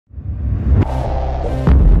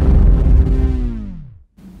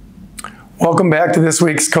Welcome back to this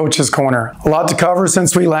week's Coach's Corner. A lot to cover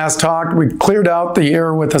since we last talked. We cleared out the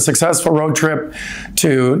year with a successful road trip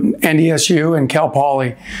to NDSU and Cal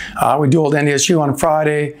Poly. We dueled NDSU on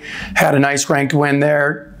Friday, had a nice ranked win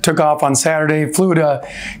there. Took off on Saturday, flew to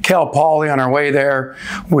Cal Poly. On our way there,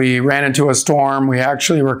 we ran into a storm. We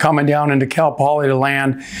actually were coming down into Cal Poly to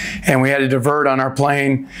land, and we had to divert on our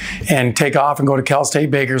plane and take off and go to Cal State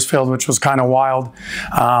Bakersfield, which was kind of wild.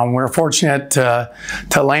 We were fortunate to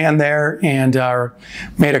land there and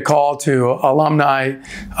made a call to alumni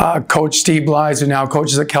coach Steve Blythe, who now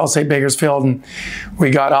coaches at Cal State Bakersfield, and we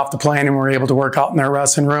got off the plane and were able to work out in their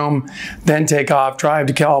wrestling room, then take off, drive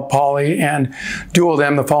to Cal Poly, and duel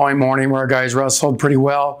them the following morning, where our guys wrestled pretty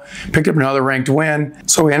well, picked up another ranked win.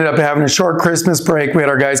 So we ended up having a short Christmas break. We had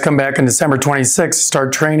our guys come back on December 26th to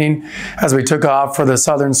start training. As we took off for the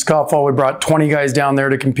Southern Scuffle, we brought 20 guys down there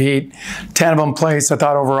to compete. 10 of them placed. I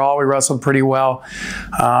thought overall we wrestled pretty well.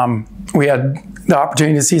 We had the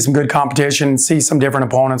opportunity to see some good competition, see some different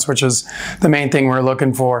opponents, which is the main thing we were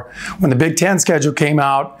looking for. When the Big Ten schedule came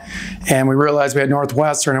out and we realized we had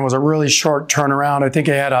Northwestern, it was a really short turnaround. I think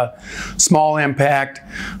it had a small impact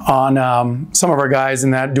on some of our guys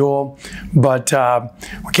in that duel, but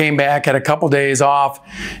we came back, had a couple days off,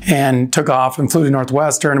 and took off and flew to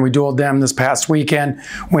Northwestern. We dueled them this past weekend.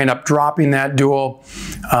 We ended up dropping that duel.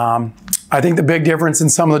 I think the big difference in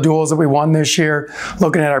some of the duels that we won this year,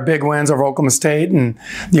 looking at our big wins over Oklahoma State and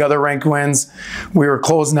the other ranked wins, we were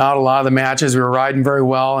closing out a lot of the matches. We were riding very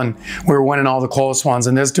well, and we were winning all the close ones.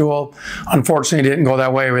 And this duel, unfortunately, didn't go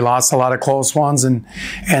that way. We lost a lot of close ones, and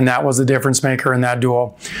that was the difference maker in that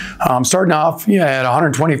duel. Starting off at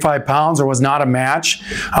 125 pounds, there was not a match.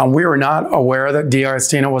 We were not aware that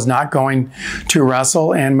D'Agostino was not going to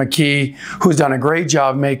wrestle, and McKee, who's done a great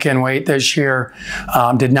job making weight this year,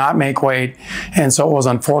 did not make weight. And so it was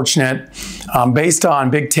unfortunate. Based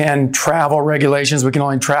on Big Ten travel regulations, we can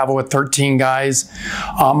only travel with 13 guys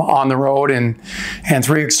on the road, and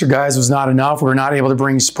 3 extra guys was not enough. We were not able to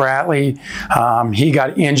bring Spratley. He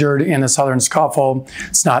got injured in the Southern Scuffle.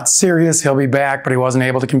 It's not serious. He'll be back, but he wasn't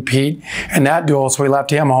able to compete in that duel, so we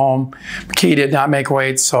left him home. McKee did not make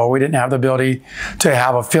weight, so we didn't have the ability to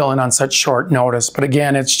have a fill-in on such short notice. But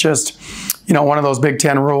again, it's just, one of those Big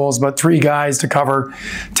Ten rules, but 3 guys to cover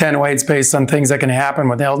 10 weights based on things that can happen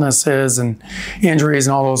with illnesses and injuries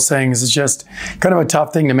and all those things is just kind of a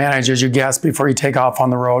tough thing to manage, as you guess, before you take off on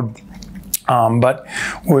the road. But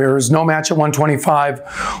there's no match at 125.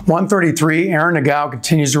 133, Aaron Nagao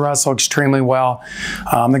continues to wrestle extremely well.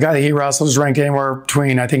 The guy that he wrestles is ranked anywhere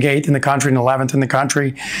between, I think, 8th in the country and 11th in the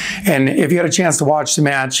country. And if you had a chance to watch the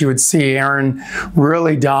match, you would see Aaron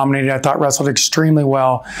really dominated. I thought wrestled extremely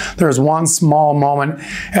well. There was one small moment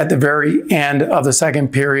at the very end of the second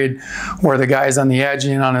period where the guy's on the edge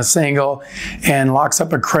and on a single and locks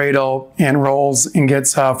up a cradle and rolls and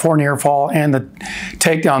gets a 4 near fall and the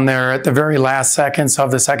takedown there at the very last seconds of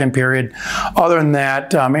the second period. Other than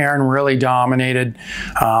that, Aaron really dominated.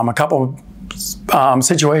 A couple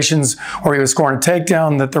situations where he was scoring a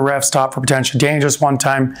takedown that the ref stopped for potentially dangerous. One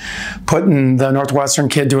time putting the Northwestern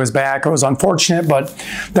kid to his back. It was unfortunate, but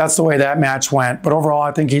that's the way that match went. But overall,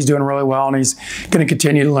 I think he's doing really well, and he's going to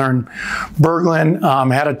continue to learn.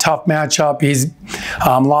 Berglund had a tough matchup. He's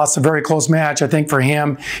lost a very close match. I think for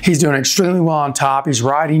him, he's doing extremely well on top. He's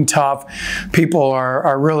riding tough. People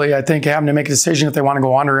are really, I think, having to make a decision if they want to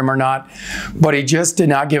go under him or not. But he just did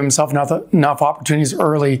not give himself enough opportunities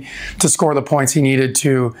early to score the points he needed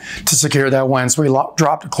to secure that win. So he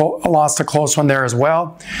lost a close one there as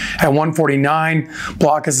well. At 149,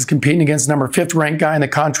 Blockus is competing against the number 5th ranked guy in the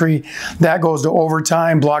country. That goes to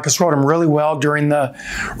overtime. Blockus rode him really well during the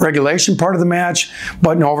regulation part of the match,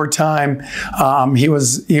 but in overtime, he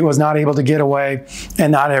was not able to get away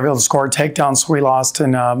and not able to score a takedown, so we lost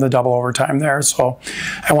in the double overtime there. So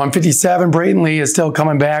at 157, Brayton Lee is still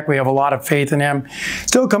coming back. We have a lot of faith in him.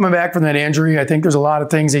 Still coming back from that injury. I think there's a lot of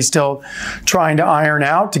things he's still trying to iron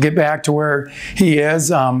out to get back to where he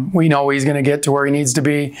is. We know he's going to get to where he needs to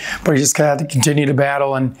be, but he just got to continue to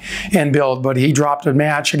battle and build. But he dropped a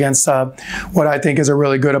match against what I think is a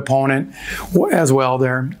really good opponent as well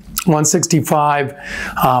there. 165,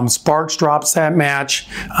 Sparks drops that match.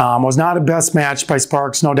 Was not a best match by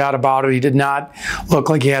Sparks, no doubt about it. He did not look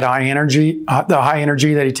like he had high energy, the high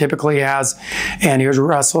energy that he typically has, and he was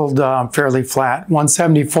wrestled fairly flat.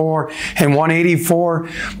 174 and 184,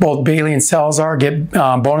 both Bailey and Salazar get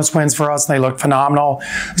bonus wins for us, and they look phenomenal.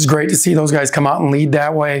 It's great to see those guys come out and lead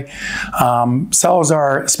that way.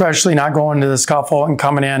 Salazar, especially not going to the scuffle and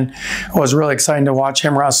coming in, it was really exciting to watch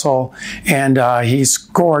him wrestle, and he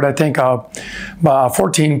scored, I I think, a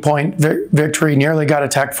 14-point victory. Nearly got a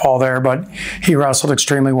tech fall there, but he wrestled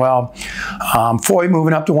extremely well. Foy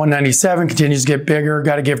moving up to 197, continues to get bigger.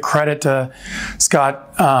 Got to give credit to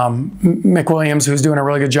Scott McWilliams, who's doing a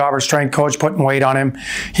really good job, our strength coach, putting weight on him.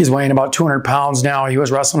 He's weighing about 200 pounds now. He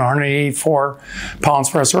was wrestling 184 pounds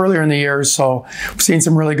for us earlier in the year, so we've seen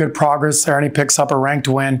some really good progress there, and he picks up a ranked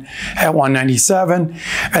win at 197.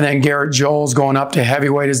 And then Garrett Joles going up to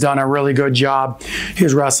heavyweight has done a really good job. He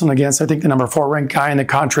was wrestling against, I think, the number 4 ranked guy in the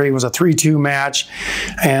country. It was a 3-2 match,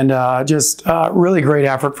 and just really great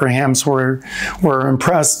effort for him. So we're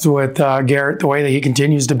impressed with Garrett, the way that he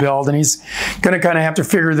continues to build, and he's going to kind of have to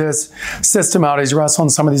figure this system out. He's wrestling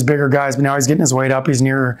some of these bigger guys, but now he's getting his weight up. He's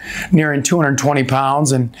nearing 220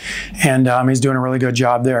 pounds, and he's doing a really good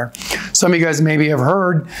job there. Some of you guys maybe have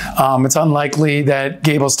heard it's unlikely that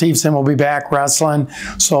Gable Steveson will be back wrestling,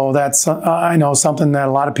 so that's I know something that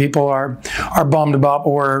a lot of people are bummed about, but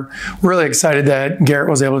we're really excited that Garrett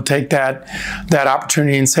was able to take that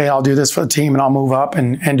opportunity and say, I'll do this for the team and I'll move up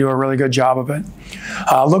and do a really good job of it.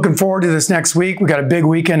 Looking forward to this next week. We got a big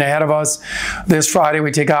weekend ahead of us. This Friday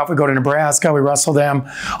we take off, we go to Nebraska, we wrestle them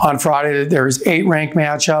on Friday. There's 8 ranked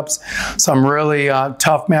matchups, some really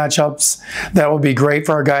tough matchups that will be great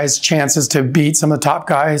for our guys' chances to beat some of the top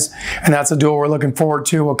guys, and that's a duel we're looking forward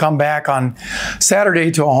to. We'll come back on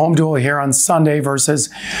Saturday to a home duel here on Sunday versus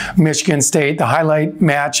Michigan State. The highlight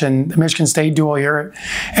match and the Michigan State duel here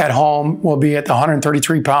at home will be at the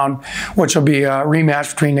 133-pound, which will be a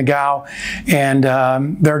rematch between Nagao and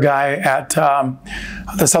their guy at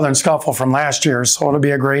the Southern Scuffle from last year. So it'll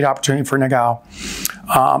be a great opportunity for Nagao.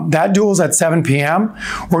 That duel's at 7 p.m.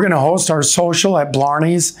 We're going to host our social at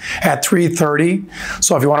Blarney's at 3:30.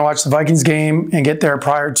 So if you want to watch the Vikings game and get there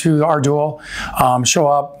prior to our duel, show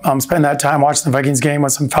up, spend that time watching the Vikings game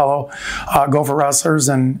with some fellow Gopher wrestlers,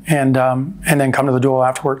 and then come to the duel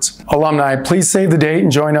afterwards. Alumni, please save the date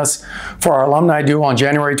and join us for our alumni duel on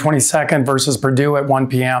January 22nd versus Purdue at 1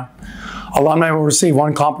 p.m. Alumni will receive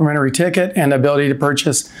 1 complimentary ticket and the ability to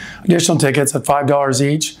purchase additional tickets at $5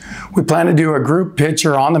 each. We plan to do a group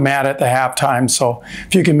picture on the mat at the halftime, so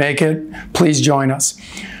if you can make it, please join us.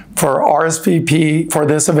 For RSVP for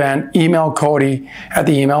this event, email Cody at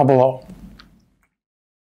the email below.